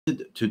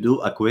to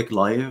do a quick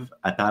live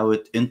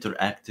about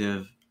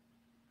interactive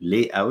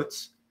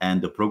layouts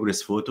and the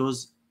progress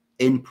photos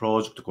in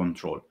project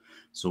control.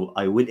 So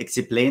I will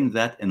explain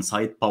that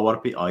inside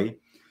Power BI.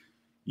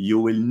 You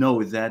will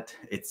know that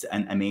it's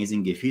an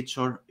amazing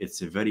feature. It's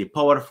very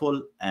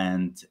powerful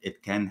and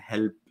it can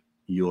help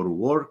your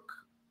work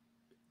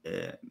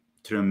uh,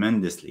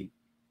 tremendously.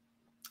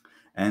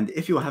 And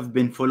if you have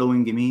been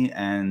following me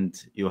and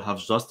you have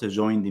just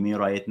joined me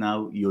right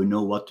now, you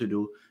know what to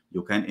do.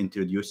 You can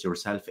introduce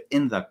yourself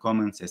in the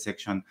comments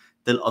section.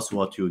 Tell us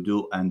what you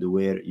do and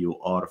where you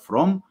are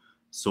from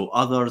so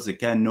others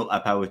can know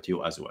about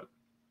you as well.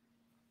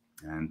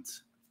 And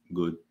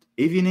good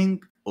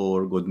evening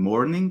or good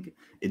morning.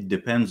 It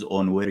depends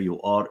on where you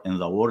are in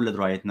the world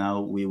right now.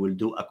 We will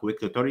do a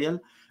quick tutorial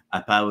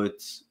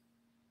about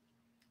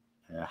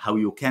how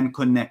you can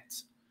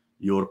connect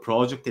your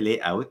project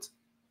layout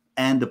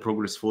and the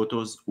progress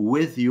photos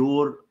with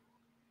your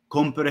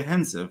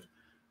comprehensive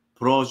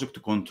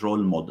project control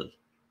model.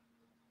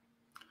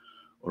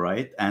 All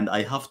right, and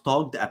I have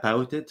talked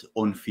about it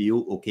on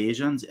few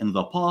occasions in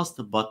the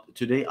past, but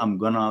today I'm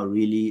gonna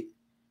really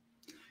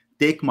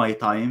take my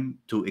time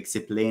to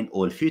explain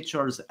all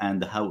features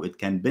and how it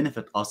can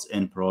benefit us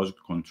in project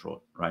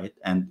control, right?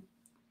 And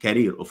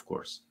career, of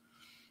course.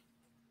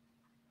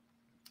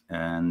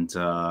 And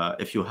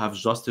if you have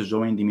just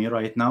joined me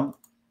right now,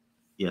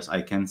 yes,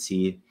 I can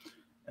see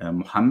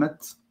Muhammad.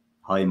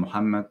 Hi,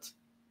 Muhammad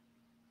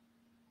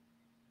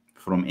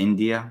from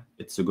India.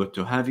 It's good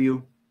to have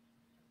you.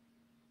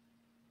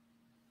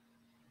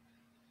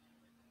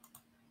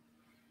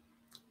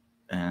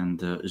 And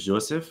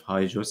Joseph.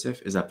 Hi,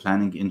 Joseph is a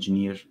planning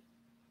engineer.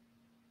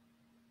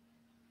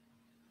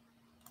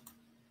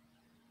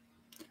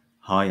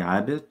 Hi,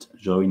 Abid,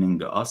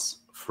 joining us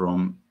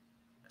from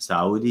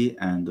Saudi,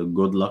 and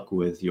good luck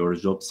with your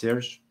job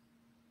search.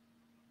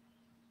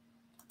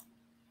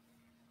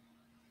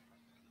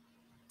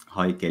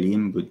 Hi,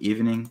 Kalim, good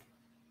evening.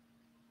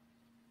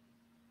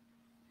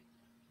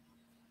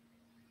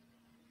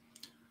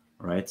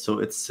 All right, so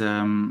it's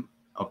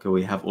okay.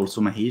 We have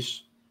also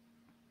Mahish.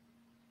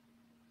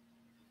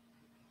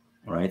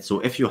 All right, so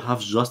if you have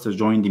just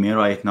joined me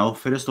right now,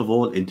 first of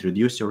all,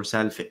 introduce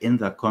yourself in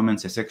the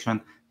comments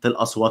section. Tell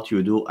us what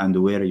you do and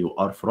where you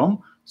are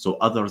from so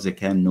others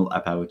can know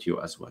about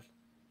you as well.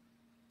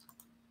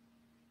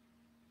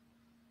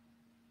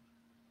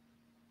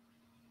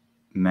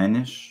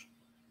 Manish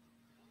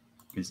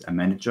is a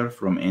manager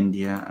from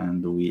India,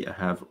 and we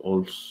have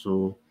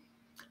also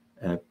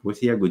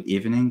Puthia. Good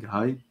evening.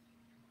 Hi.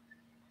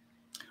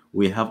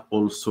 We have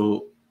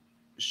also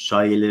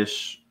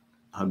Shailesh.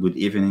 Good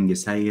evening,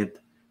 Sayed.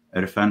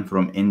 Irfan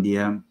from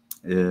India.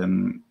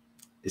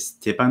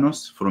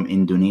 Stepanos from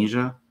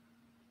Indonesia.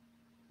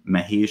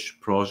 Mahesh,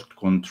 Project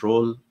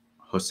Control.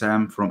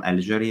 Hossam from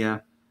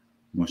Algeria.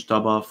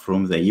 Mushtaba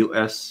from the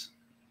US.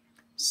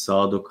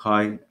 Saduk,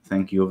 hi.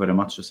 Thank you very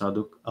much,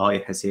 Saduk. Hi,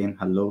 Hussein.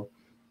 Hello.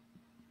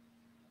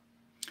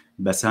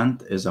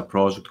 Basant is a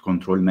Project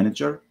Control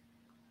Manager.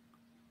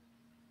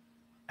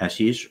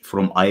 Ashish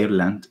from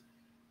Ireland.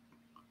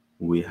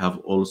 We have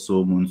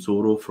also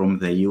Munsuro from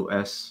the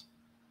US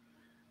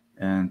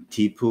and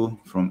Tipu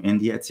from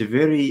India. It's a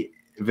very,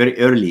 very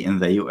early in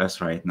the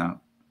US right now.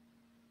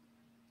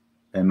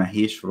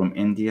 Mahesh from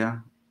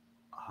India.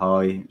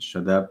 Hi,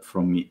 Shadab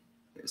from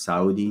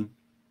Saudi.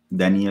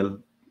 Daniel,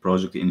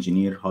 project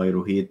engineer. Hi,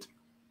 Rohit.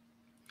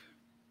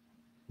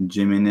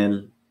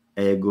 Jiminel,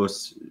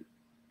 Agos,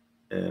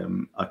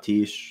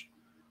 Atish,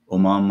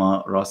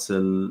 Omama,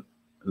 Russell,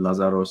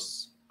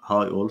 Lazarus.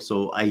 Hi,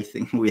 also, I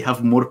think we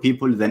have more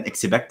people than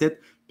expected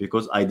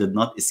because I did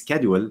not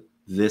schedule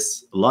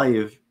this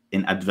live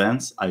in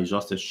advance. I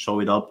just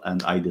showed up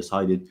and I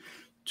decided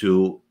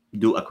to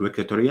do a quick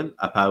tutorial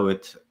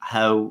about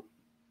how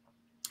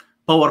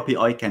Power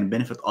BI can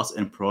benefit us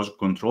in project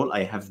control.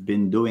 I have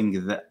been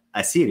doing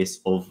a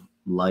series of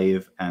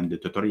live and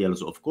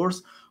tutorials, of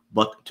course,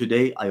 but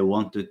today I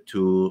wanted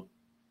to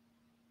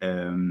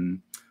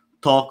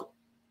talk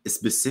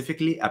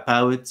specifically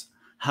about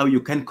how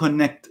you can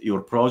connect your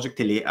project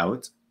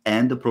layout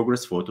and the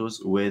progress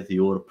photos with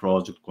your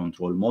project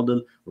control model.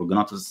 We're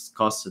going to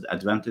discuss the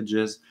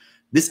advantages,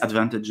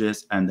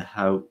 disadvantages, and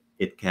how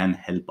it can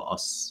help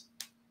us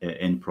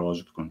in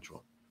project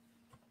control.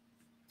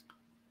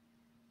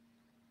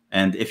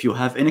 And if you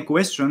have any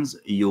questions,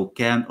 you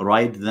can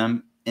write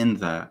them in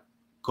the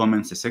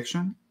comments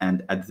section.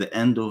 And at the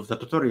end of the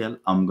tutorial,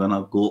 I'm going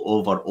to go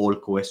over all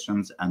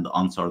questions and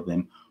answer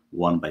them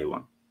one by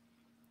one.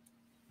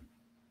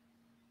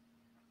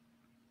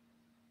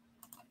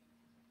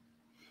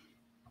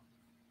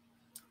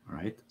 All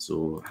right,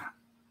 so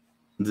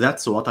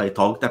that's what I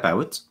talked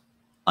about.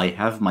 I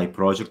have my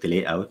project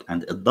layout,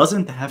 and it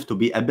doesn't have to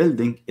be a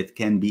building. It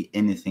can be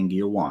anything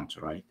you want,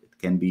 right? It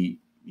can be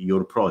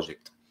your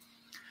project.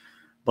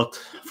 But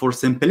for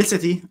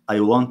simplicity, I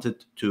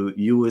wanted to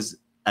use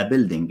a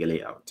building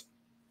layout.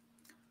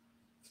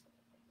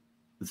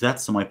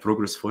 That's my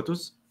progress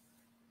photos.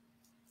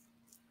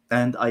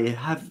 And I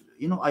have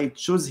I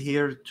choose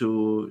here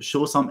to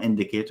show some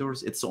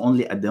indicators. It's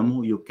only a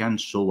demo. You can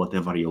show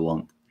whatever you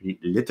want.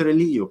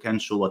 Literally, you can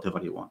show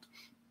whatever you want.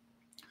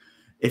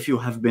 If you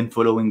have been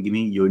following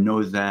me, you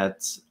know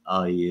that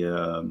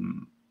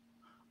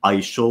I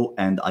show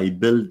and I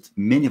build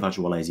many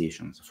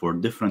visualizations for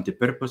different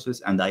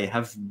purposes, and I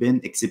have been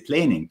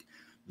explaining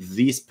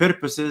these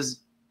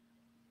purposes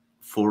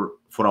for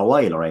a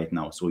while right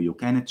now. So you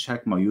can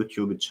check my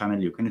YouTube channel,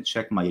 you can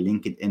check my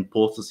LinkedIn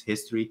posts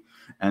history,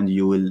 and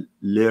you will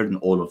learn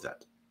all of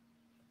that.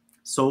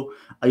 So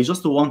I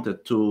just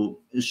wanted to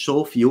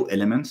show few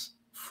elements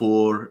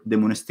for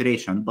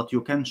demonstration, but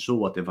you can show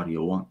whatever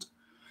you want.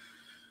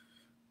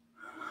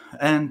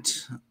 And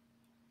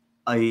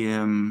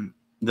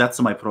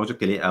that's my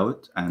project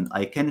layout, and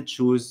I can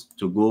choose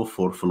to go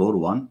for floor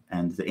 1,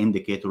 and the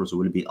indicators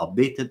will be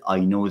updated. I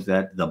know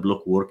that the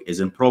block work is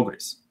in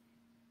progress.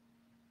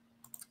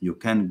 You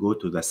can go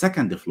to the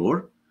second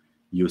floor.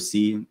 You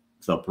see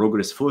the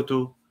progress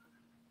photo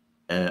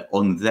at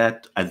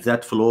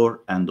that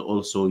floor, and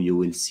also you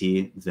will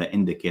see the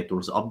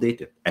indicators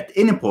updated. At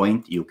any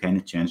point, you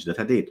can change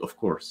data date, of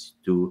course,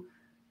 to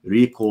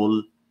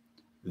recall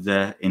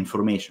the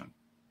information,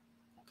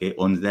 okay,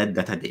 on that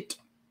data date.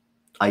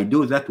 I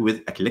do that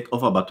with a click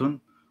of a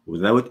button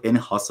without any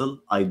hassle.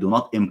 I do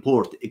not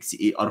import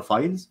XER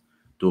files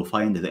to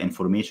find the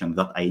information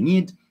that I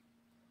need.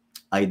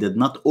 I did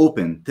not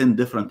open 10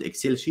 different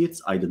Excel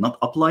sheets. I did not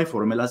apply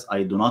formulas.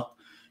 I do not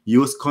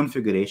use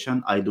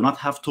configuration. I do not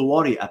have to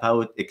worry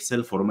about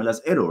Excel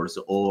formulas errors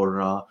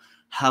or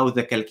how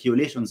the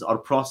calculations are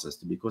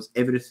processed, because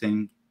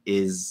everything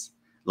is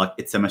like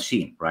it's a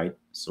machine, right?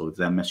 So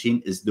the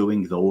machine is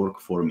doing the work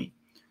for me.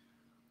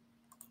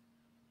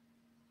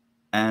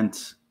 And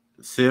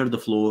third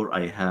floor,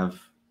 I have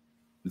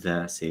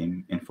the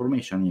same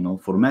information.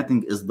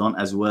 Formatting is done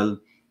as well.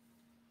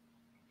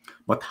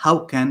 But how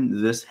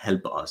can this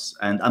help us?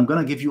 And I'm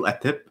going to give you a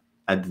tip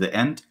at the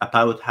end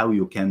about how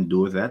you can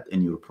do that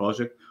in your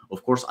project.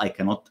 Of course, I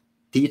cannot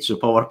teach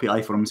Power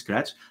BI from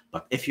scratch,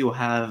 but if you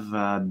have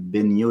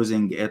been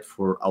using it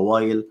for a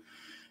while,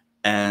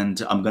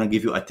 and I'm going to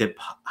give you a tip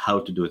how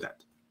to do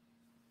that.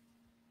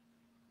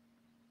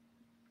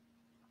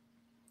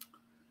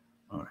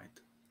 All right.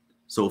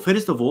 So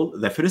first of all,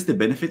 the first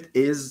benefit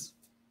is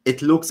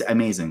it looks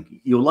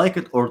amazing. You like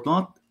it or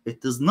not,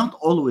 it is not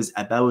always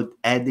about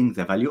adding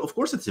the value. Of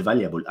course, it's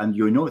valuable, and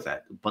you know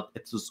that, but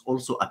it is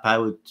also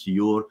about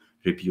your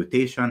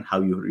reputation, how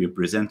you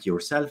represent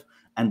yourself,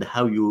 and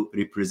how you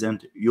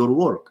represent your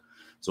work.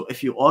 So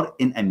if you are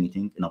in a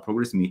meeting, in a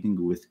progress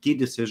meeting with key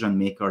decision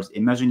makers,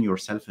 imagine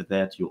yourself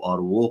that you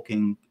are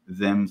walking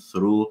them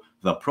through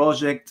the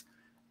project,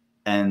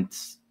 and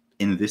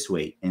in this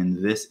way,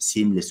 in this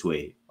seamless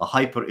way, a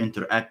hyper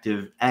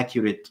interactive,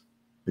 accurate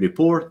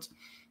report.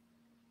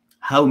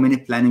 How many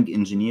planning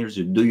engineers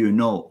do you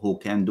know who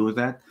can do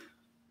that?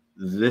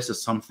 This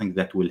is something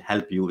that will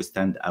help you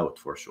stand out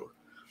for sure.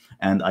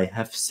 And I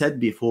have said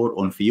before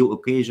on few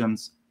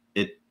occasions,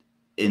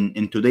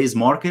 in today's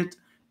market,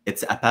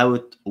 it's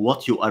about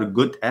what you are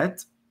good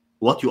at,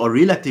 what you are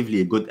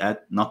relatively good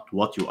at, not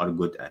what you are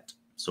good at.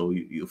 So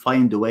you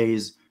find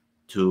ways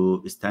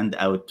to stand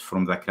out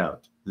from the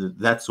crowd.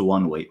 That's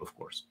one way, of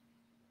course.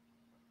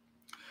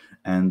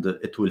 And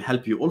it will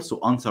help you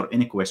also answer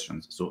any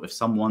questions. So if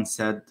someone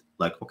said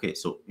like, okay,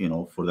 so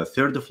for the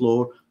third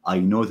floor, I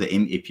know the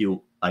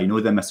MEP, I know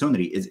the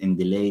masonry is in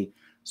delay,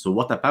 so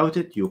what about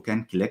it? You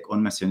can click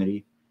on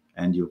masonry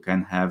and you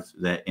can have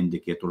the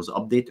indicators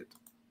updated.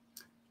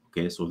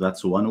 Okay, so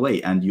that's one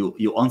way, and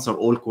you answer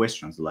all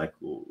questions. Like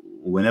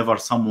whenever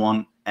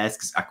someone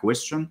asks a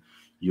question,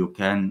 you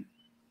can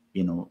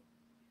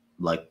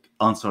like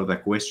answer the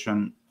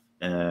question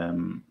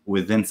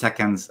within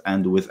seconds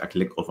and with a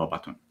click of a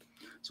button.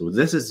 So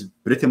this is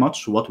pretty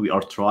much what we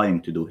are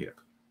trying to do here.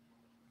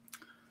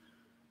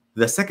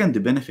 The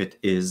second benefit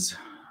is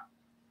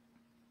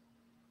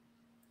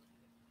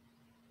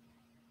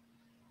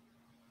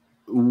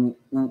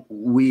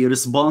we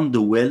respond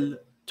well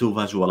to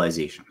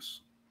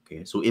visualizations.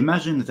 Okay, so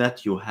imagine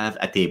that you have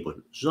a table,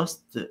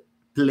 just a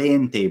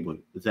plain table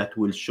that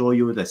will show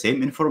you the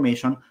same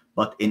information,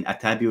 but in a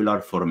tabular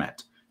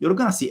format. You're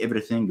gonna see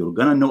everything, you're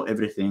gonna know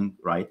everything,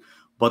 right?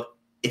 But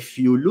if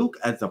you look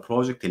at the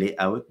project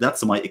layout,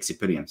 that's my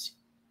experience.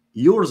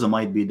 Yours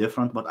might be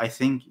different, but I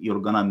think you're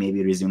gonna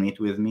maybe resonate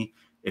with me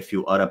if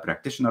you are a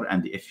practitioner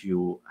and if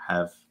you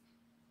have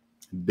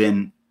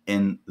been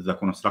in the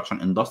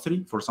construction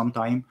industry for some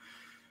time.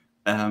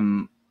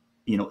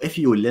 If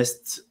you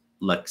list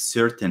like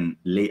certain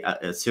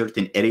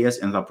areas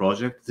in the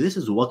project, this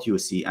is what you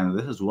see and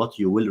this is what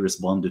you will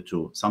respond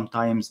to.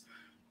 Sometimes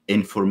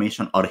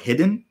information are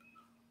hidden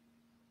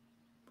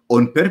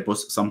on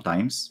purpose,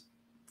 sometimes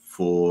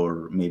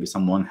for maybe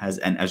someone has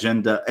an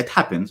agenda. It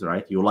happens,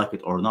 right? You like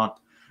it or not.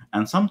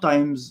 And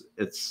sometimes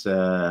it's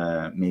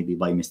maybe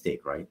by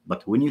mistake, right?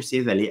 But when you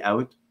see the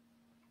layout,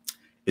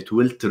 it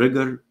will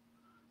trigger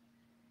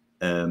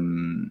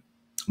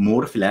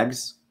more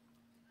flags.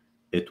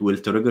 It will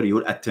trigger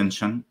your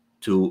attention.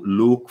 to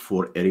look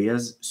for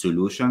areas,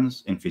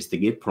 solutions,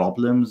 investigate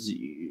problems,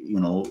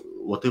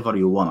 whatever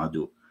you want to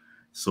do.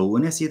 So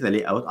when I see the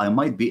layout, I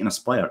might be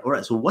inspired. All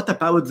right, so what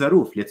about the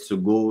roof? Let's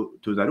go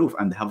to the roof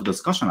and have a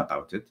discussion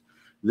about it.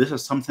 This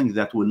is something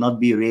that will not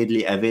be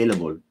readily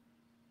available,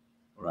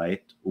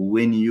 right,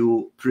 when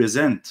you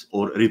present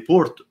or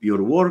report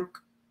your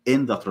work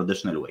in the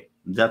traditional way.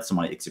 That's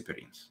my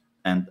experience.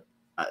 And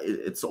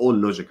it's all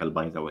logical,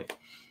 by the way.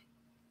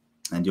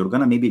 And you're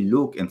going to maybe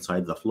look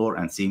inside the floor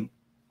and see,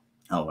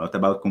 oh, what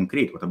about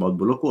concrete? What about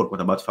block work?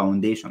 What about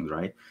foundations,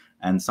 right?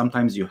 And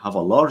sometimes you have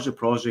a large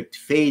project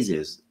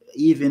phases,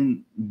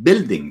 even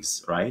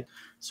buildings, right?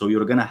 So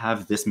you're going to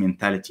have this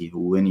mentality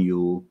when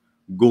you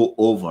go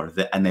over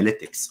the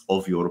analytics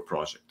of your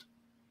project.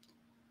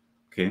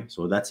 Okay,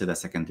 so that's the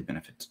second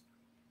benefit.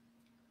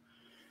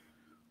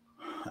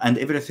 And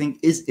everything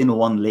is in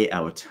one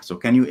layout. So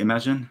can you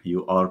imagine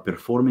you are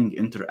performing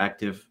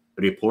interactive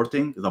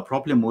reporting? The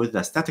problem with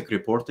the static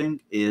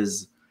reporting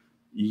is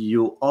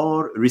you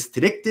are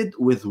restricted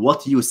with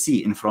what you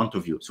see in front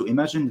of you. So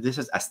imagine this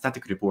is a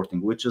static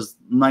reporting, which is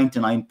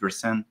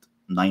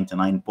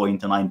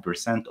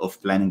 99.9%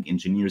 of planning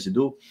engineers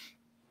do.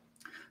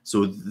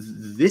 So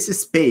this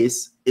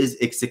space is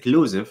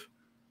exclusive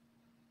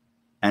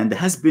and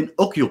has been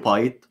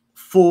occupied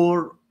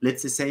for,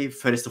 let's say,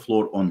 first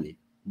floor only.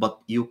 But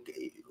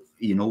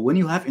when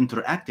you have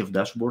interactive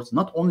dashboards,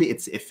 not only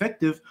it's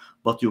effective,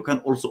 but you can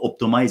also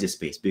optimize the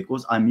space,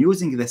 because I'm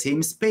using the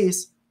same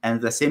space and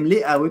the same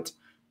layout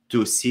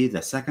to see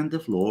the second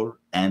floor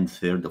and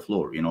third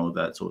floor.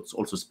 So it's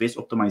also space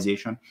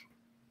optimization.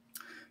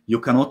 You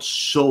cannot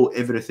show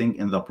everything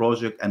in the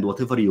project and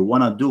whatever you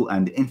want to do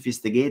and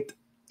investigate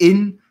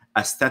in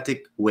a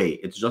static way.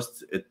 It's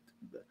just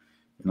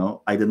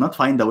I did not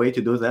find a way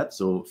to do that.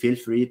 So feel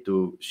free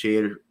to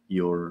share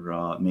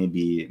your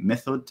maybe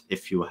method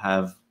if you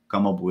have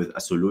come up with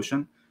a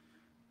solution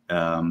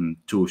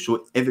to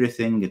show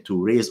everything,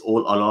 to raise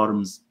all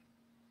alarms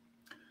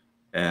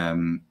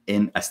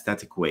in a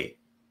static way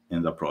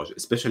in the project,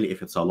 especially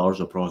if it's a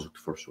larger project,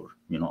 for sure.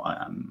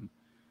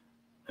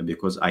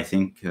 Because I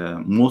think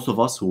most of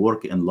us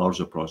work in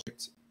larger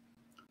projects.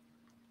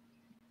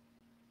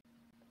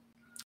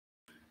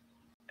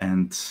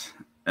 And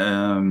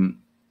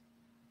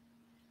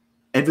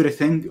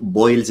everything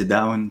boils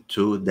down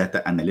to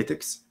data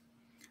analytics.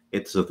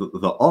 It's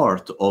the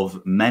art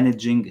of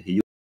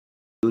managing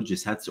huge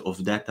sets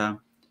of data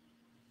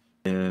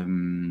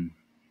in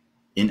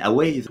a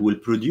way that will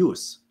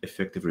produce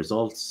effective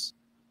results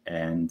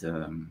and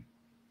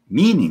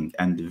meaning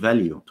and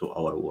value to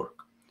our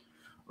work,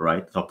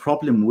 right? The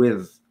problem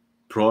with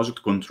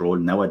project control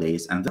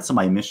nowadays, and that's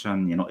my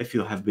mission, if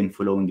you have been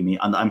following me,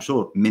 and I'm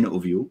sure many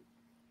of you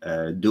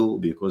do,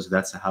 because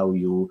that's how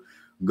you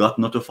got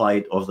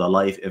notified of the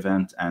live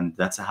event, and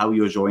that's how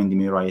you joined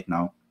me right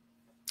now.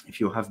 If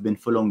you have been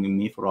following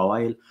me for a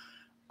while,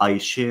 I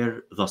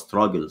share the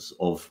struggles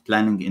of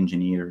planning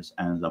engineers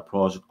and the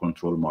project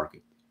control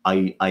market.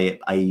 I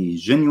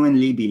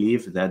genuinely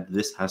believe that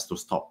this has to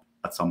stop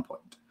at some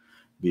point,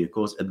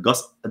 because it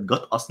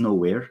got us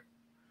nowhere.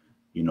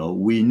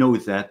 We know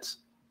that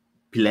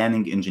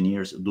planning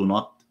engineers do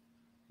not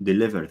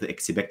deliver the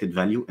expected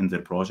value in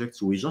their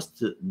projects. We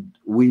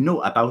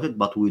know about it,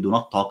 but we do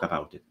not talk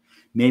about it.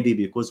 Maybe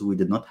because we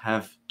did not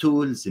have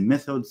tools,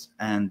 methods,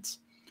 and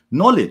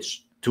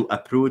knowledge to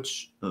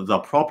approach the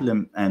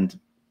problem and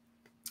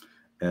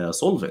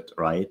solve it,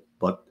 right?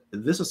 But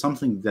this is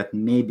something that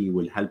maybe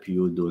will help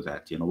you do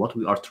that. What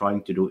we are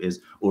trying to do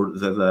is, or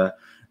the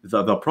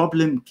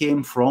problem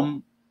came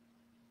from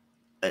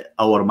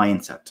our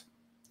mindset.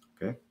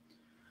 Okay.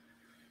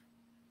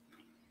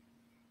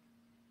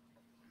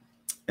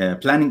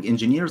 Planning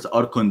engineers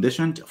are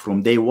conditioned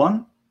from day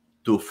one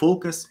to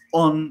focus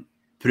on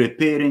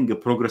preparing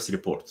progress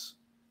reports.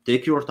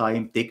 Take your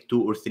time, take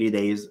 2 or 3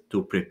 days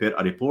to prepare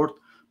a report,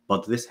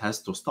 but this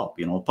has to stop.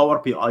 Power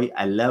BI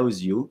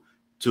allows you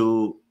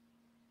to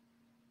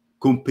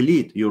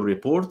complete your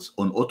reports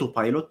on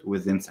autopilot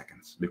within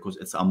seconds, because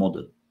it's a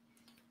model,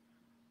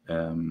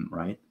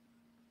 right?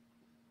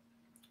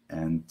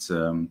 And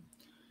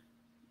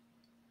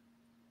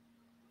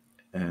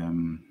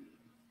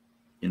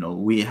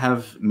we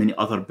have many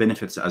other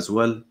benefits as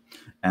well.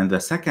 And the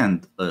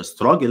second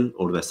struggle,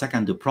 or the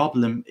second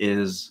problem,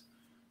 is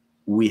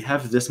we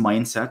have this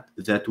mindset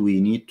that we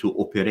need to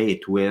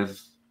operate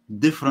with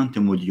different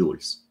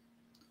modules.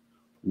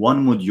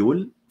 One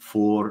module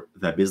for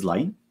the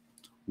baseline,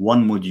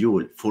 one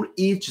module for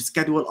each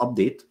schedule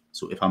update.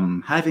 So if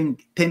I'm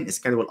having 10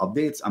 schedule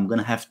updates, I'm going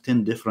to have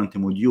 10 different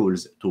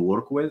modules to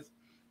work with.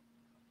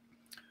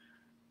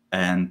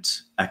 And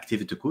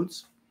activity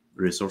codes,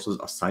 resources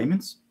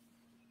assignments,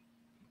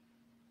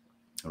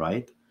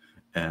 right?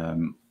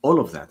 All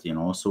of that,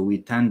 so we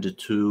tend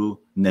to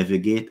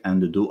navigate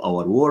and do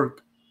our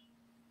work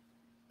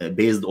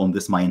based on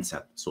this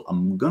mindset. So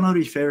I'm gonna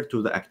refer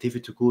to the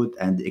activity code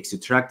and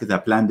extract the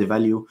planned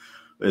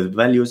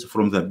values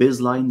from the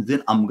baseline.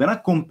 Then I'm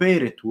gonna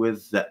compare it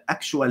with the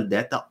actual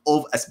data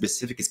of a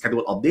specific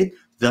schedule update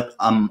that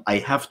I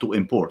have to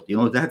import.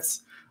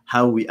 That's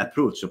how we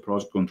approach the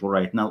project control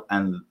right now,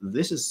 and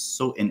this is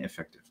so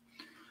ineffective.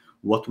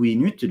 What we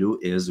need to do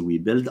is we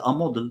build a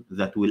model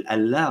that will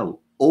allow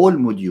all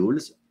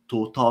modules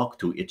to talk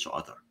to each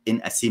other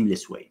in a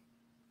seamless way.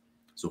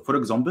 So for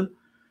example,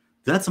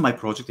 that's my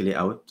project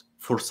layout.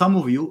 For some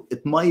of you,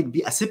 it might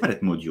be a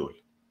separate module.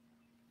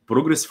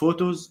 Progress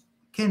photos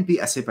can be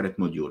a separate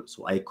module.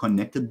 So I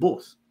connected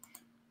both,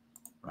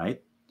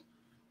 right?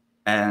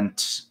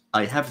 And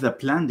I have the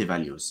planned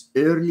values,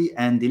 early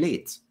and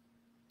late.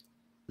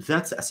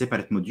 That's a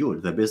separate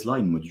module, the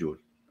baseline module.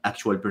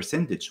 Actual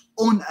percentage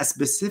on a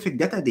specific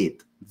data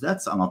date,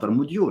 that's another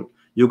module.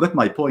 You got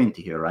my point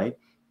here, right?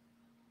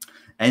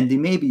 And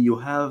maybe you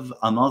have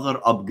another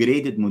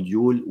upgraded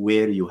module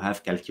where you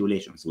have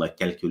calculations, like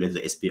calculate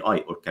the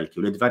SPI or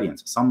calculate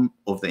variance. Some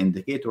of the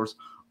indicators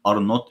are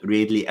not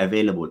readily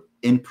available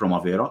in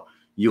Primavera.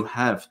 You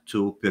have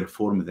to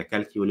perform the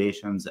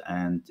calculations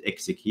and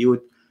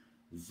execute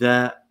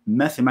the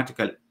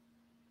mathematical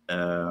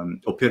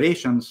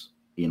operations,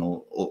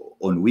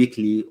 on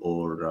weekly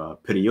or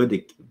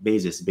periodic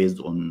basis, based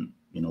on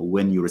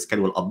when your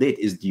schedule update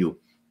is due.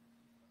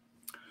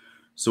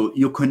 So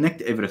you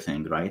connect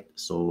everything, right?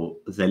 So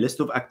the list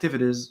of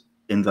activities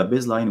in the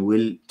baseline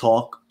will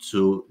talk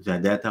to the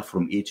data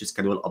from each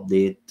schedule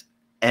update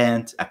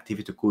and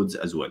activity codes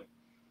as well.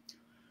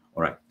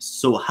 All right.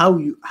 So how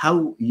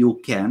you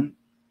can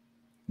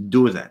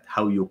do that?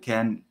 How you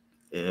can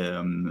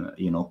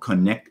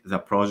connect the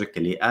project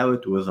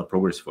layout with the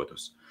progress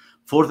photos?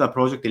 For the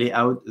project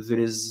layout, there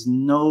is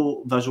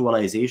no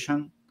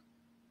visualization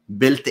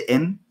built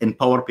in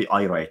Power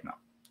BI right now.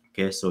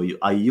 Okay, so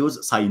I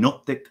use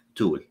Synoptic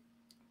tool.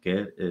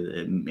 Okay,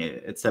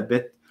 it's a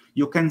bit,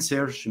 you can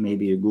search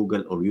maybe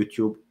Google or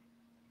YouTube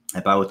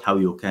about how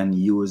you can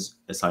use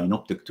a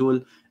Synoptic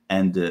tool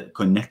and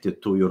connect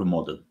it to your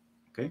model.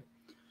 Okay,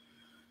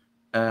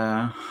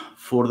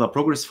 for the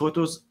progress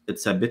photos,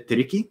 it's a bit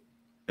tricky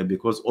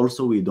because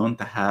also we don't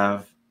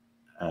have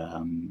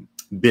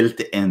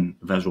built-in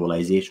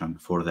visualization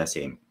for the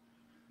same.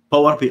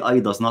 Power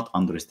BI does not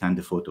understand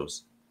the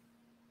photos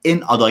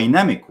in a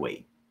dynamic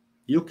way.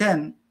 You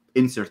can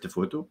insert a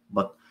photo,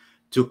 but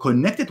to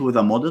connect it with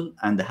a model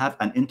and have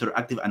an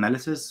interactive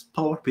analysis,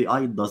 Power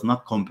BI does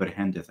not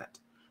comprehend that.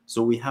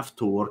 So we have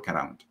to work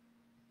around.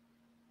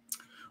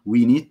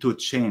 We need to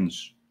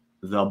change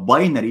the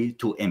binary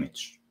to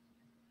image,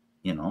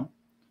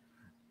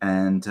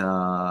 and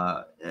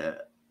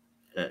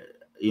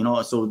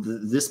so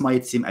this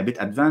might seem a bit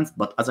advanced,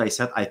 but as I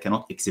said, I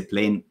cannot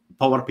explain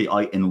Power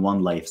BI in one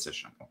live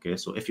session. Okay,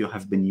 so if you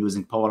have been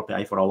using Power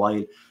BI for a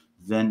while,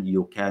 then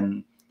you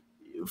can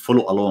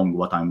follow along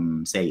what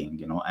I'm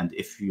saying, and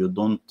if you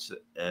don't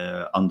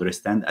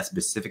understand a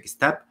specific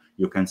step,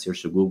 you can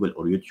search Google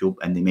or YouTube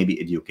and maybe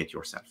educate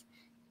yourself.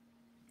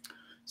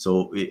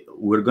 So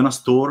we're gonna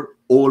store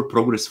all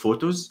progress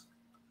photos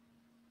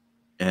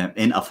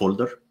in a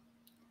folder,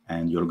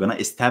 and you're gonna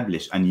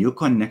establish a new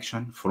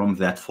connection from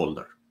that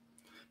folder.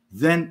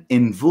 Then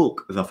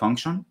invoke the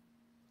function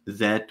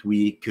that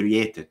we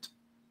created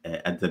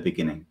at the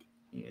beginning.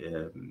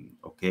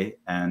 Okay,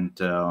 and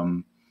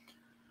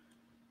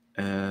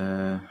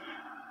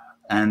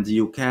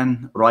you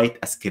can write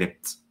a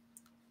script.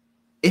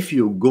 If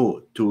you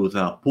go to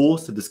the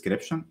post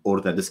description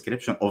or the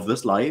description of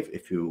this live,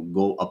 if you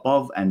go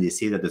above and you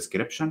see the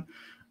description,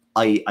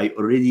 I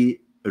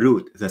already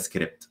wrote the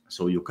script.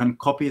 So you can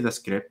copy the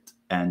script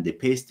and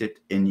paste it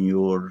in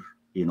your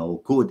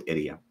code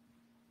area.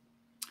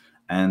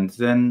 And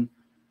then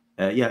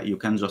you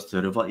can just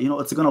revise.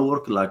 It's gonna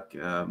work like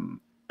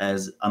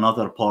as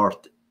another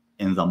part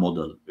in the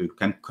model. You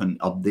can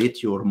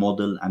update your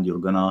model and you're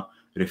gonna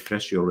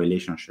refresh your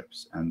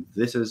relationships. And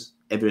this is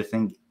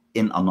everything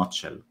in a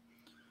nutshell.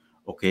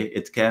 Okay,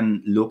 it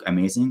can look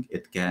amazing.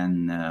 It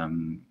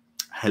can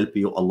help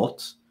you a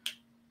lot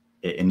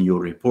in your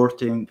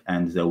reporting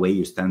and the way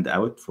you stand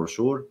out, for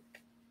sure.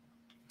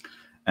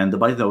 And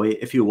by the way,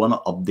 if you want to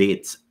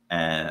update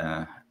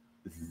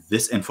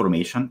this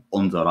information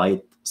on the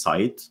right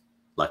side,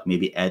 like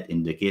maybe add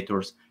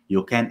indicators,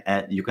 you can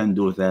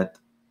do that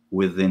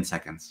within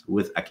seconds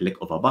with a click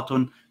of a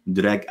button,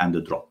 drag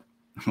and drop.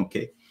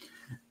 Okay,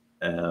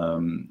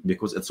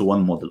 because it's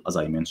one model, as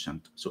I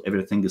mentioned, so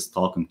everything is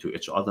talking to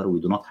each other. We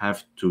do not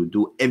have to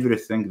do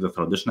everything the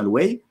traditional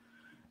way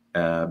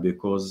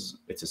because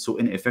it's so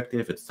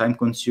ineffective, it's time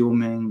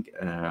consuming,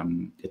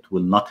 it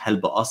will not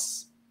help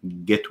us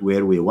get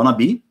where we want to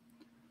be.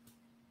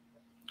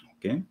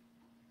 Okay,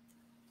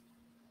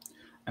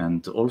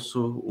 and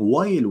also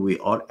while we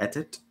are at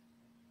it,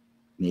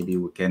 maybe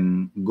we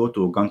can go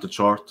to Gantt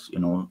chart.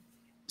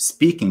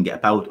 Speaking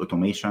about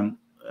automation,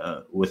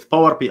 with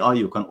Power BI,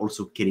 you can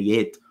also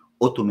create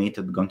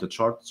automated Gantt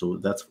chart. So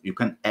that's, you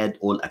can add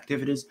all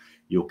activities,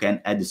 you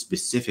can add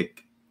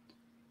specific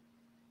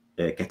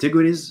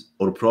categories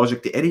or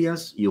project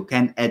areas, you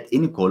can add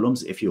any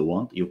columns if you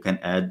want, you can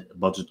add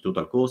budget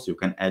total cost, you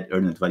can add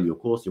earned value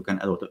cost, you can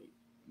add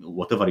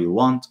whatever you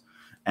want,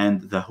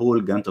 and the whole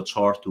Gantt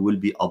chart will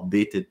be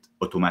updated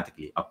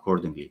automatically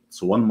accordingly.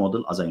 So one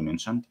model, as I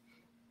mentioned.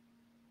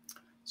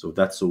 So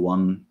that's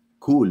one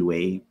cool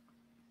way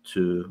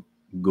to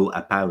go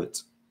about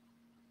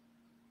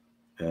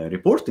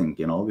reporting,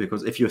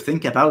 because if you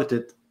think about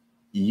it,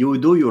 you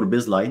do your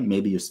baseline,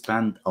 maybe you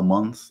spend a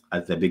month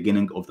at the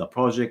beginning of the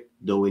project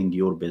doing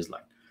your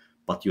baseline,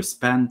 but you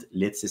spend,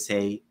 let's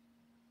say,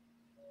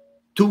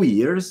 2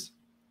 years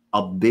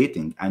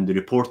updating and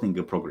reporting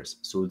your progress.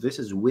 So this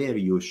is where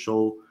you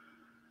show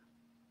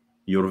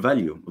your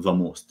value the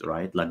most,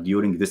 right? Like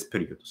during this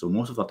period. So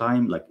most of the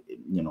time, like,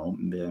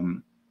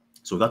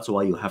 so that's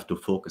why you have to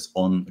focus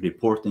on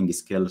reporting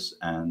skills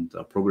and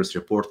progress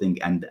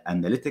reporting and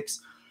analytics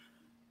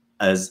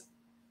as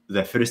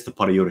the first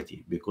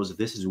priority, because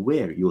this is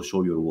where you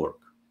show your work.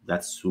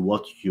 That's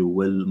what you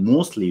will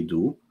mostly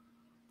do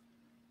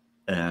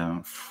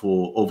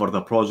for over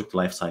the project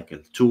life cycle,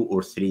 2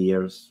 or 3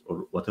 years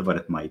or whatever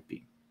it might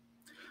be.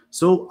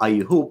 So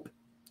I hope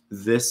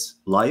this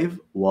live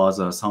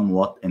was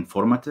somewhat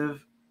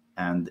informative,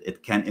 and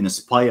it can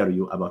inspire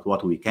you about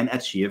what we can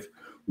achieve,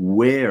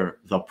 where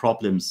the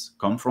problems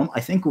come from.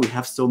 I think we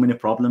have so many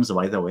problems,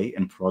 by the way,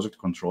 in project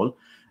control.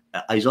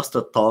 I just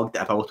talked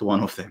about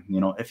one of them.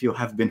 If you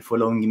have been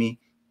following me,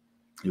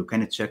 you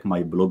can check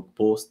my blog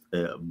post,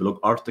 blog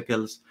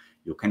articles.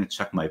 You can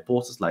check my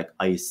posts. Like,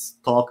 I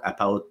talk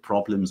about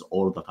problems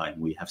all the time.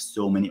 We have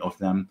so many of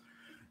them.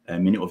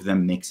 Many of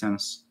them make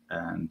sense,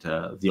 and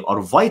they are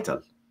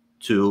vital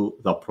to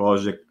the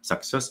project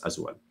success as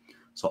well.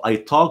 So I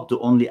talked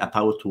only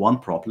about one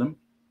problem,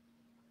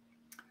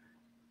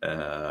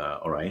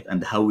 all right,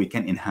 and how we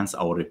can enhance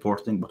our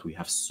reporting, but we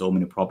have so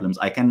many problems.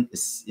 I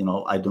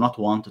do not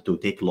want to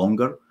take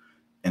longer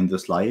in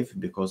this live,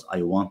 because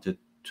I wanted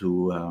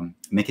to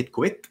make it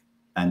quick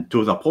and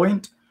to the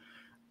point.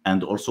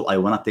 And also I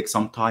want to take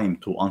some time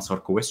to answer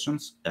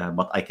questions,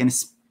 but I can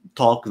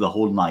talk the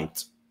whole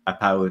night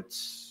about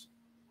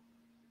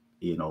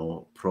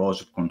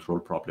project control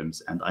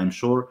problems. And I'm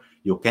sure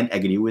you can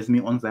agree with me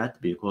on that,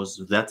 because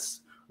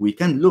we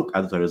can look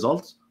at the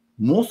results.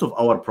 Most of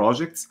our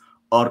projects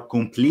are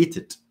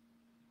completed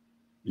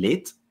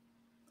late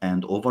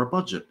and over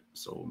budget.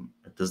 So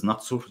it is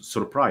not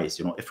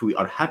surprise, if we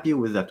are happy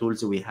with the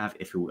tools we have,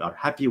 if we are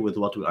happy with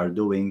what we are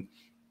doing,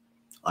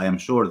 I am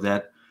sure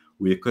that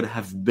we could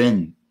have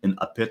been in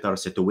a better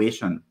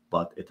situation,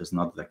 but it is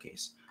not the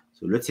case.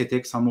 So let's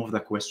take some of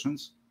the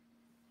questions.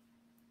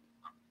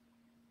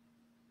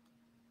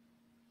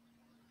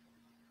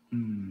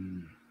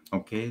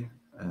 Okay,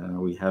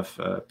 we have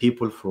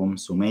people from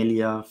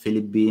Somalia,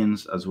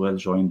 Philippines as well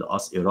joined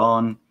us,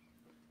 Iran,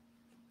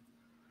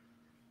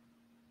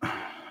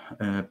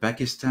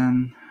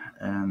 Pakistan,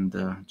 and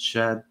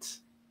Chad,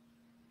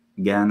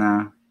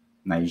 Ghana,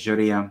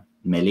 Nigeria,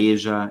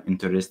 Malaysia,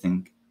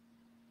 interesting,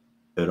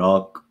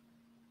 Iraq,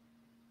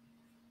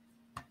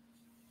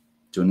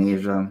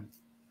 Tunisia,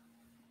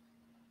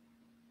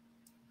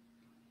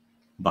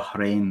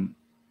 Bahrain.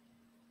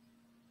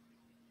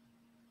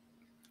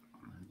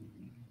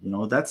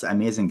 That's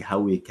amazing how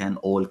we can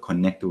all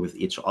connect with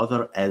each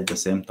other at the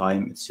same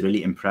time. It's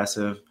really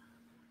impressive.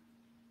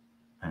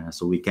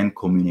 So we can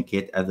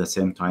communicate at the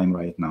same time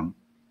right now.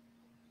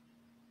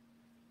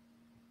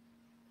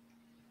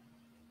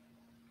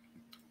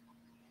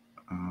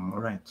 All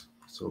right.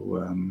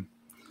 So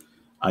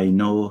I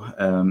know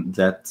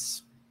that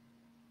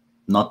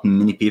not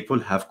many people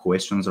have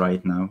questions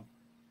right now.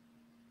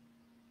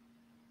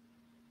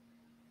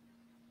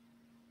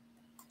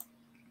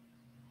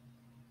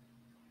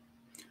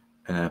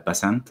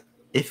 Basant,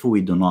 if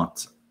we do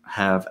not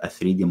have a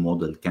 3D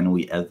model, can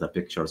we add the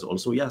pictures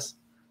also? Yes.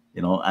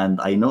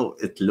 And I know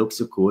it looks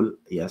cool.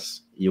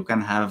 Yes, you can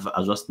have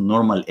a just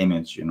normal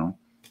image.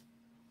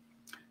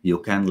 You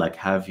can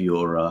have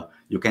your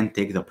you can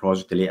take the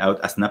project layout,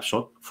 a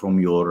snapshot from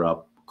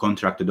your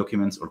contract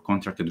documents or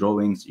contract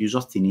drawings. You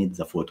just need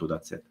the photo,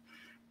 that's it.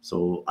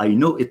 So I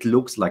know it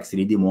looks like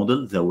 3D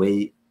model, the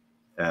way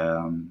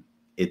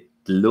it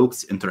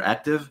looks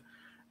interactive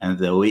and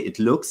the way it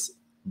looks,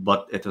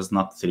 but it is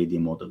not 3D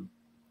model.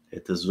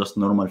 It is just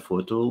normal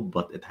photo,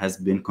 but it has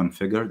been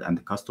configured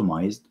and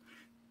customized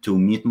to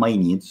meet my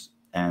needs,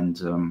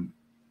 and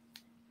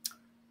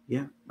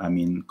yeah, I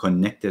mean,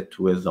 connect it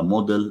with the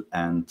model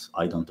and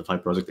identify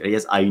project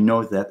areas. I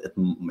know that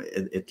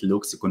it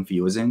looks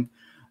confusing,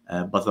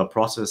 but the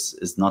process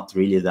is not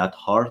really that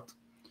hard.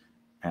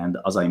 And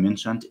as I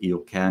mentioned,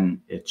 you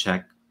can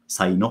check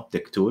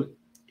Synoptic tool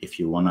if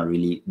you want to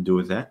really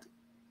do that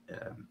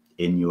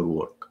in your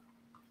work.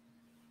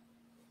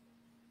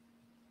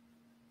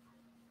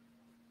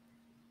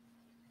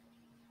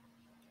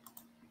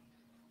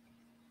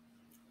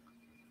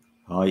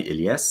 Hi,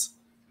 Elias.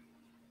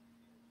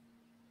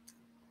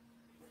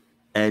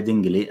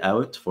 Adding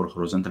layout for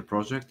horizontal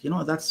project,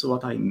 that's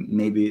what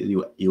maybe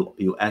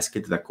you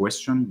asked the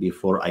question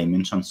before I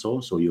mentioned.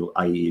 So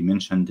I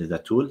mentioned the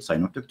tool,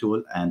 Synoptic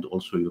tool, and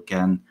also you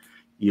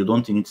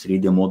don't need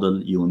 3D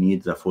model, you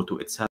need the photo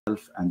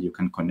itself, and you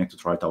can connect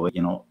it right away.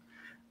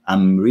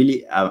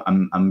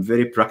 I'm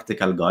very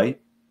practical guy.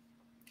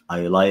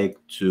 I like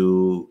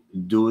to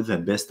do the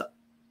best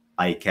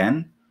I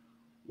can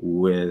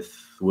with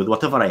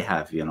whatever I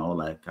have,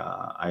 like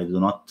I do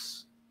not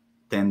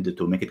tend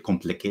to make it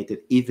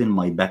complicated. Even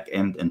my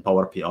backend in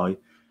Power BI,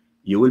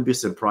 you will be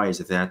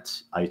surprised that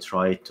I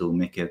try to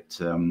make it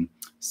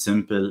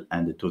simple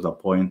and to the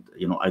point.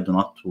 I do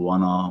not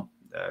wanna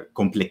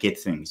complicate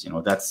things.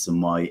 That's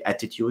my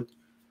attitude.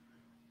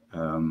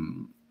 Yeah.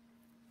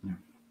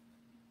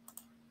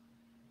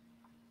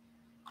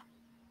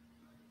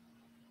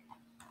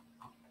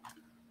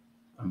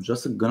 I'm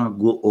just gonna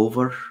go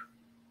over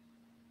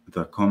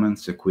the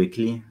comments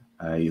quickly.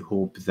 I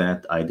hope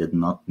that I did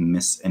not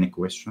miss any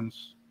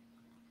questions.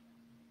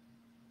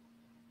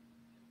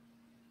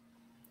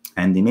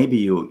 And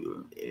maybe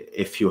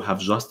if you have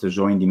just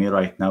joined me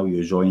right now,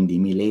 you joined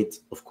me late.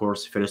 Of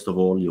course, first of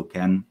all, you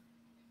can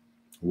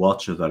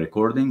watch the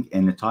recording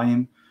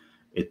anytime.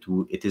 It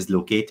is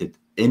located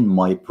in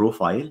my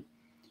profile,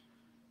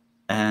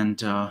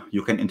 and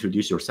you can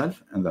introduce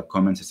yourself in the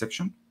comments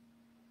section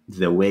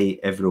the way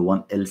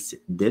everyone else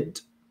did.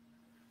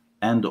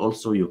 And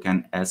also you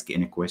can ask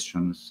any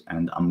questions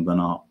and I'm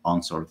gonna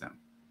answer them.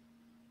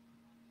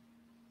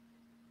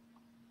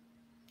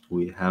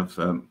 We have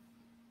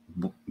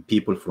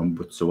people from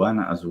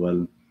Botswana as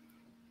well.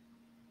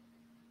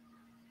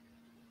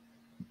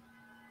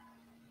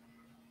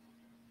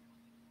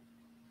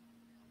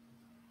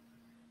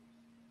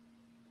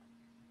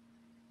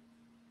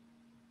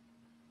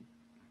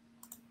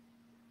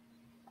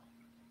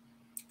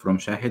 From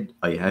Shahid,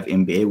 I have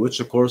MBA.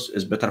 Which course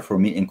is better for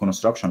me in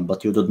construction?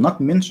 But you did not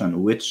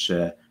mention which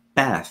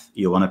path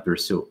you want to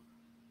pursue.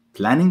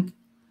 Planning?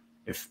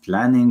 If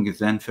planning,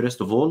 then first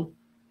of all,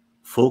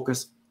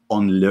 focus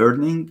on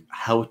learning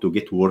how to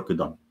get work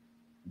done.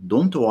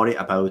 Don't worry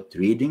about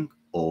reading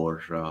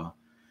or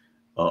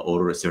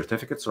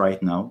certificates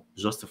right now.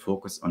 Just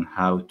focus on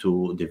how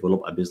to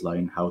develop a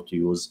baseline, how to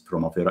use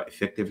Primavera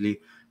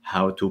effectively,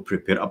 how to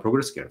prepare a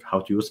progress curve, how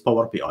to use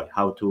Power BI,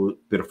 how to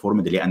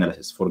perform delay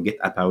analysis. Forget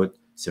about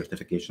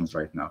certifications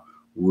right now.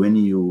 When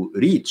you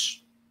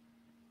reach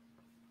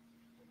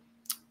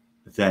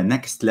the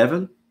next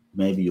level,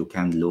 maybe you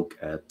can look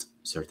at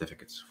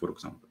certificates, for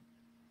example.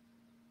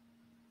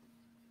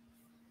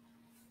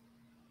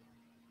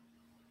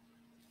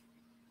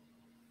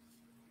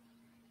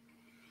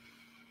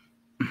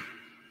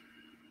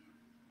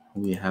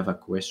 We have a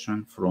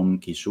question from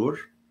Kishore.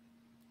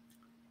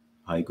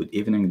 Hi, good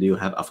evening. Do you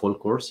have a full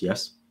course?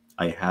 Yes,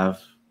 I have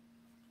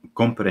a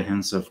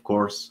comprehensive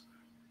course.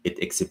 It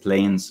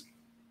explains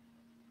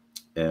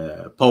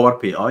Power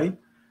BI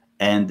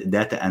and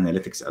data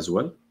analytics as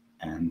well.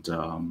 And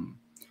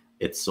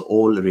it's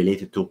all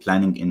related to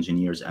planning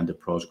engineers and the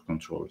project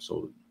control.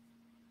 So,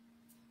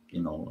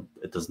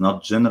 it is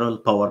not general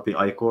Power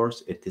BI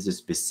course. It is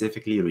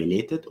specifically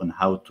related on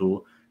how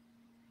to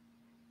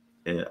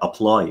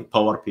apply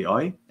Power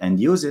BI and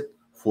use it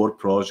for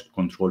project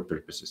control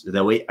purposes,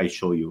 the way I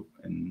show you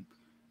in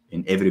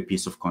every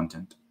piece of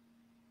content.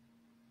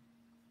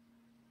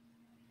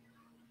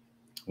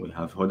 We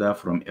have Hoda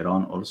from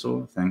Iran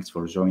also. Thanks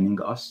for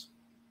joining us.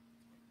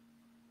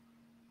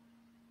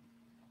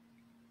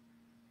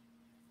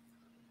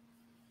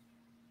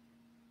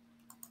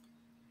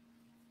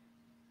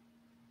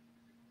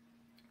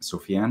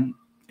 Sufyan,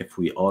 if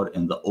we are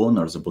in the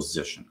owner's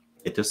position,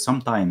 it is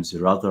sometimes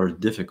rather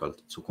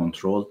difficult to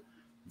control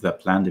the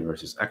planned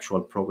versus actual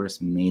progress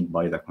made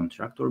by the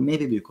contractor,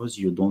 maybe because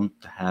you don't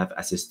have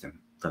a system.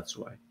 That's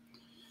why.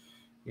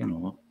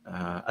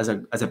 As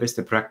a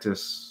best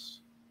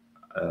practice,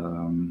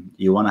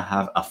 you want to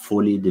have a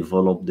fully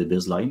developed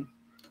baseline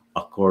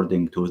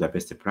according to the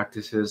best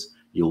practices.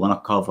 You want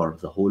to cover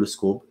the whole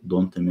scope.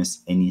 Don't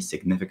miss any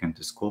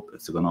significant scope.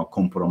 It's going to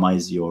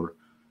compromise your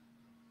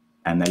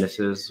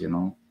analysis,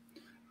 and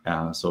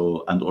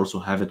also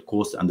have it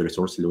cost and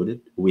resource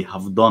loaded. We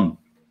have done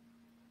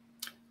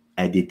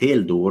a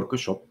detailed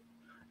workshop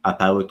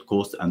about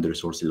cost and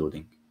resource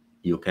loading.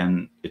 You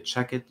can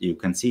check it. You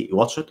can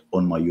watch it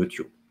on my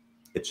YouTube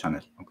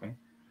channel. Okay,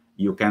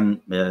 you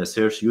can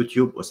search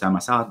YouTube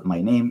Osama Saad,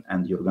 my name,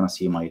 and you're gonna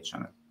see my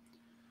channel.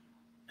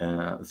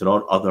 There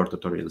are other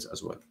tutorials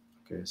as well.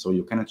 Okay, so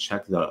you can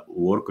check the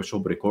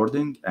workshop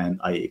recording, and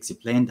I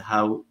explained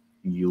how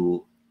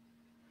you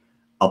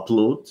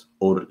upload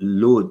or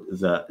load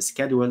the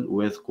schedule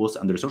with cost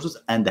and resources,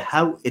 and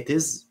how it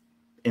is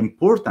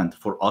important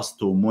for us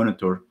to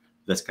monitor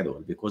the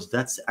schedule, because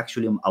that's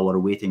actually our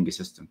weighting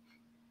system.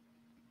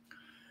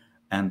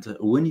 And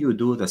when you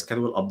do the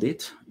schedule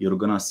update, you're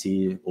gonna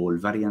see all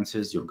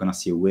variances. You're gonna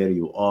see where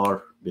you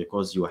are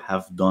because you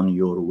have done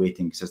your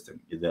weighting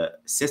system. The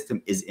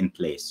system is in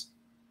place.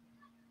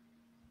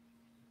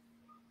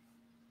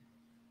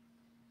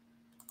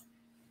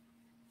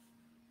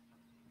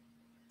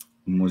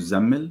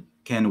 Muzammil,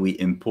 can we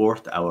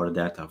import our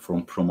data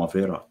from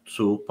Primavera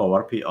to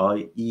Power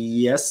BI?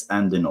 Yes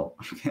and no.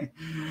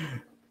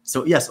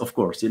 So yes, of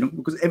course,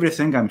 because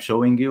everything I'm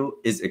showing you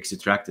is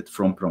extracted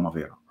from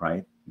Primavera,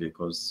 right?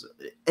 Because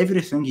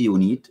everything you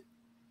need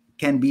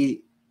can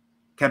be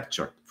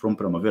captured from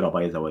Primavera,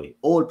 by the way.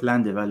 All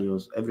planned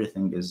values,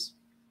 everything is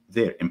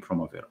there in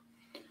Primavera.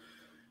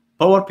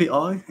 Power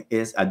BI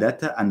is a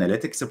data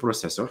analytics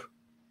processor.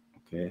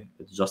 Okay,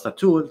 it's just a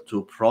tool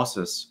to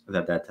process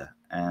the data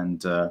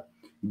and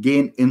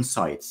gain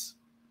insights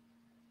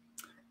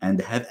and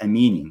have a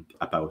meaning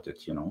about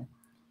it, you know.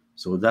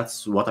 So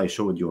that's what I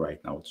showed you right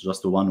now. It's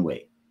just one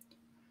way.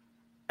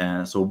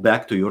 So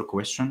back to your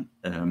question,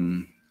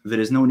 there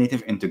is no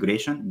native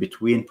integration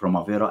between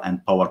Primavera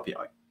and Power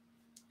BI.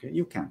 Okay,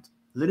 you can't.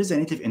 There is a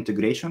native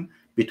integration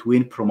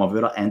between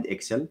Primavera and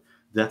Excel.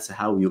 That's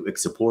how you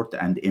export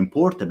and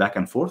import the back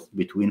and forth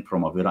between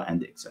Primavera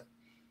and Excel.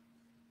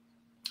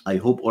 I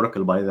hope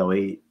Oracle, by the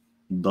way,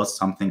 does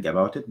something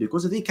about it,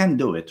 because they can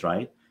do it,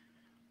 right?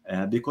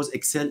 Because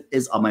Excel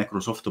is a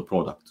Microsoft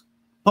product.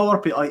 Power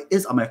BI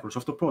is a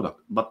Microsoft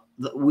product, but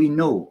we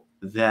know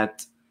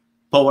that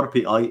Power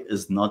BI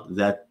is not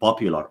that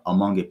popular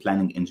among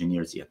planning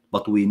engineers yet,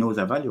 but we know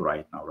the value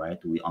right now, right?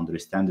 We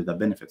understand the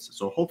benefits.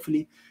 So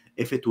hopefully,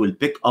 if it will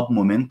pick up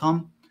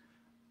momentum,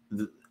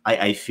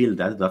 I feel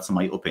that that's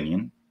my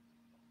opinion,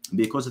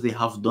 because they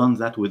have done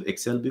that with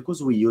Excel,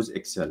 because we use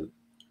Excel,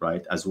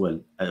 right, as well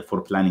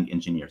for planning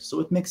engineers. So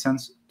it makes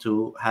sense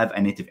to have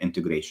a native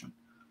integration,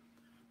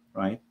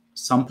 right?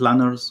 Some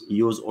planners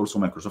use also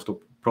Microsoft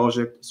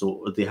project,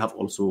 so they have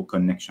also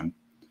connection.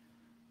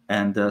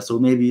 And so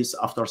maybe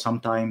after some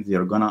time,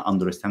 they're gonna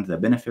understand the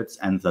benefits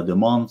and the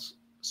demands.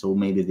 So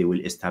maybe they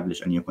will establish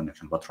a new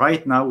connection. But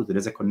right now, there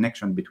is a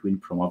connection between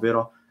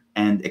Primavera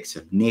and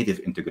Excel, native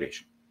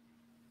integration,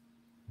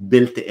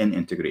 built-in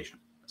integration.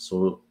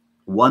 So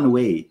one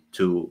way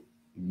to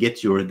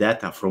get your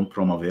data from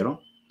Primavera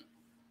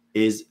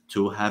is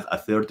to have a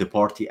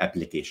third-party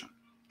application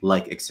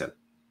like Excel.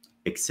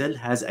 Excel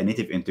has a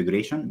native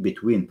integration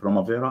between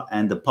Primavera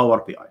and the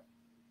Power BI.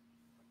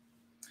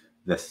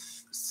 The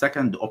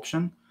second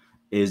option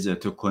is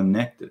to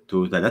connect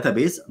to the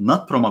database,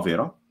 not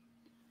Primavera.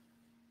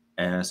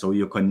 So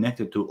you connect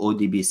it to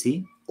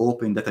ODBC,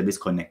 Open Database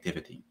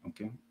Connectivity.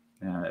 Okay,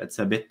 it's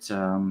a bit,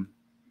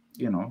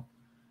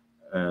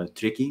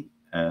 tricky.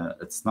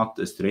 It's not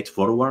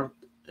straightforward.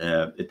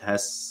 It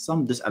has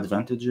some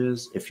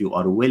disadvantages. If you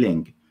are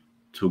willing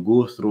to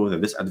go through the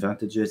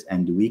disadvantages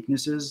and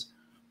weaknesses,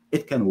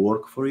 it can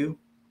work for you.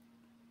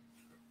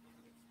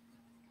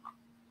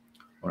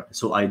 All right,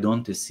 so I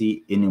don't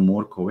see any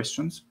more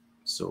questions.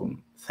 So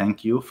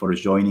thank you for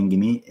joining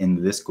me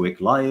in this quick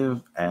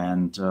live.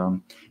 And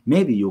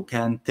maybe you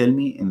can tell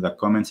me in the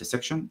comments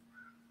section,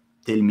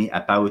 tell me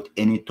about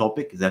any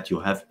topic that you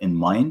have in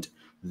mind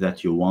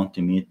that you want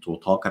me to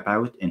talk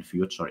about in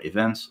future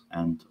events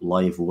and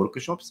live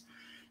workshops.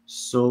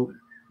 So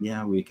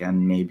yeah, we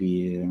can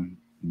maybe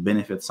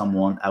benefit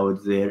someone out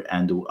there,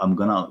 and I'm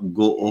gonna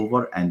go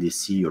over and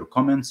see your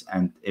comments.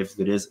 And if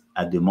there is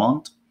a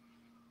demand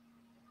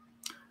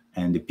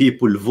and the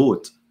people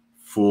vote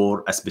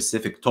for a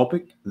specific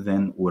topic,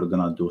 then we're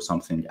gonna do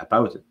something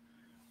about it.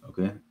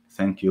 Okay,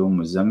 thank you,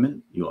 Muzammil.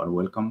 You are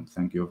welcome.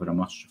 Thank you very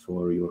much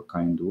for your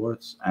kind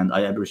words, and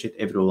I appreciate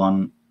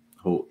everyone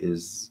who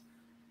is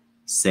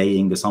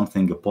saying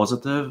something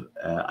positive.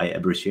 I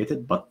appreciate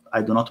it, but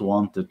I do not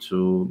want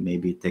to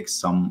maybe take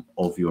some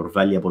of your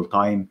valuable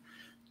time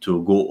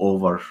to go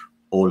over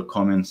all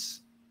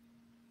comments.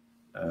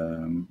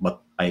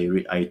 But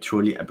I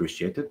truly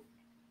appreciate it.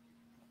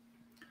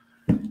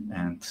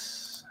 And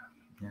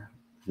yeah,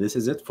 this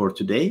is it for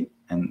today.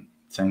 And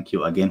thank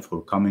you again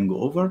for coming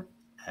over.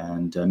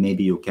 And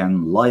maybe you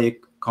can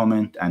like,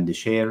 comment, and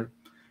share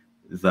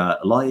the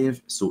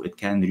live so it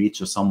can reach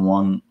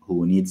someone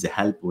who needs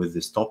help with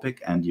this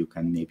topic, and you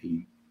can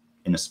maybe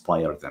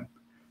inspire them.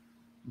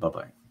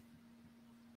 Bye-bye.